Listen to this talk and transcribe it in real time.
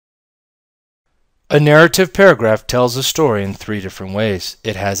A narrative paragraph tells a story in 3 different ways.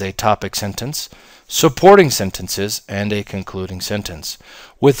 It has a topic sentence, supporting sentences, and a concluding sentence.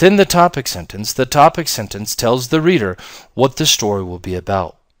 Within the topic sentence tells the reader what the story will be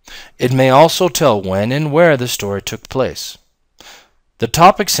about. It may also tell when and where the story took place. The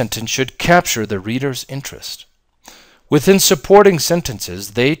topic sentence should capture the reader's interest. Within supporting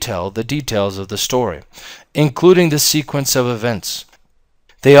sentences, they tell the details of the story, including the sequence of events.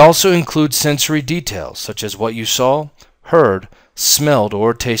 They also include sensory details, such as what you saw, heard, smelled,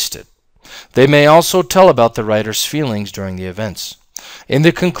 or tasted. They may also tell about the writer's feelings during the events. In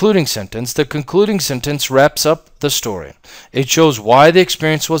the concluding sentence wraps up the story. It shows why the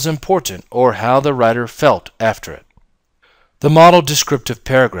experience was important or how the writer felt after it. The model descriptive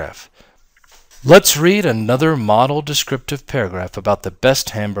paragraph. Let's read another model descriptive paragraph about the best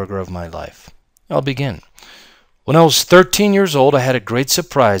hamburger of my life. I'll begin. When I was 13 years old, I had a great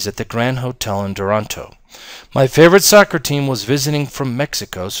surprise at the Grand Hotel in Toronto. My favorite soccer team was visiting from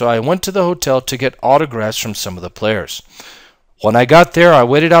Mexico, so I went to the hotel to get autographs from some of the players. When I got there, I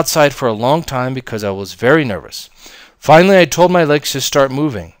waited outside for a long time because I was very nervous. Finally, I told my legs to start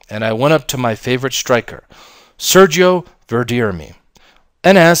moving, and I went up to my favorite striker, Sergio Verdirami,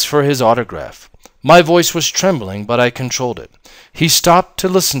 and asked for his autograph. My voice was trembling, but I controlled it. He stopped to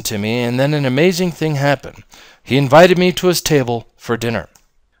listen to me, and then an amazing thing happened. He invited me to his table for dinner.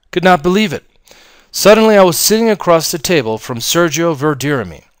 Could not believe it. Suddenly, I was sitting across the table from Sergio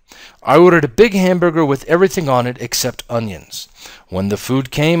Verdirami. I ordered a big hamburger with everything on it except onions. When the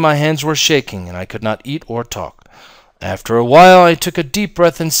food came, my hands were shaking, and I could not eat or talk. After a while, I took a deep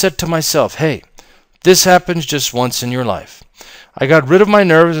breath and said to myself, "Hey, this happens just once in your life." I got rid of my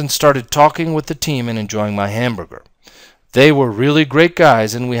nerves and started talking with the team and enjoying my hamburger. They were really great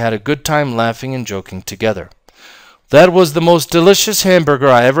guys, and we had a good time laughing and joking together. That was the most delicious hamburger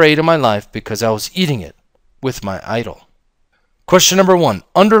I ever ate in my life because I was eating it with my idol. Question number 1.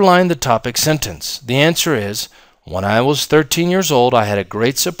 Underline the topic sentence. The answer is, when I was 13 years old, I had a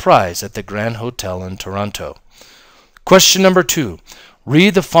great surprise at the Grand Hotel in Toronto. Question number 2.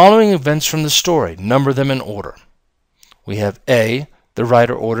 Read the following events from the story. Number them in order. We have A, the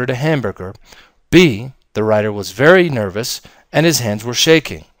writer ordered a hamburger. B, the writer was very nervous and his hands were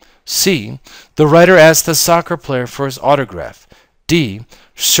shaking. C, the writer asked the soccer player for his autograph. D,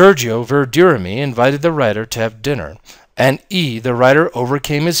 Sergio Verdirami invited the writer to have dinner. And E, the writer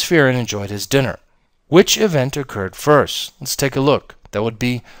overcame his fear and enjoyed his dinner. Which event occurred first? Let's take a look. That would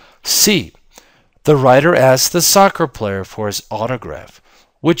be C, the writer asked the soccer player for his autograph.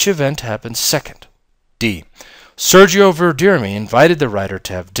 Which event happened second? D, Sergio Verdirami invited the writer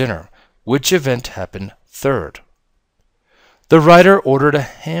to have dinner. Which event happened third? The writer ordered a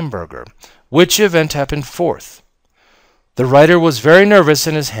hamburger. Which event happened fourth? The writer was very nervous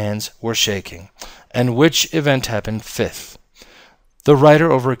and his hands were shaking. And which event happened fifth? The writer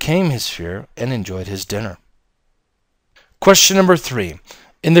overcame his fear and enjoyed his dinner. Question number 3.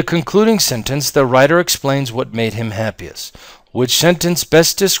 In the concluding sentence, the writer explains what made him happiest. Which sentence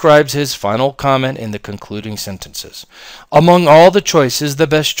best describes his final comment in the concluding sentences? Among all the choices, the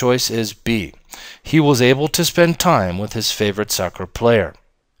best choice is B. He was able to spend time with his favorite soccer player.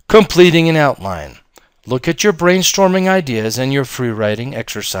 Completing an outline. Look at your brainstorming ideas and your free writing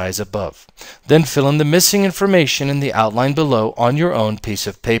exercise above. Then fill in the missing information in the outline below on your own piece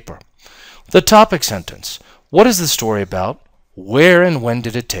of paper. The topic sentence. What is the story about? Where and when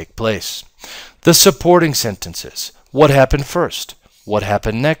did it take place? The supporting sentences. What happened first? What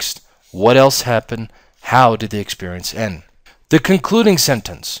happened next? What else happened? How did the experience end? The concluding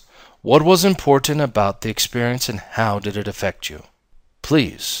sentence. What was important about the experience and how did it affect you?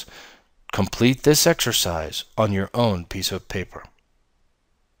 Please complete this exercise on your own piece of paper.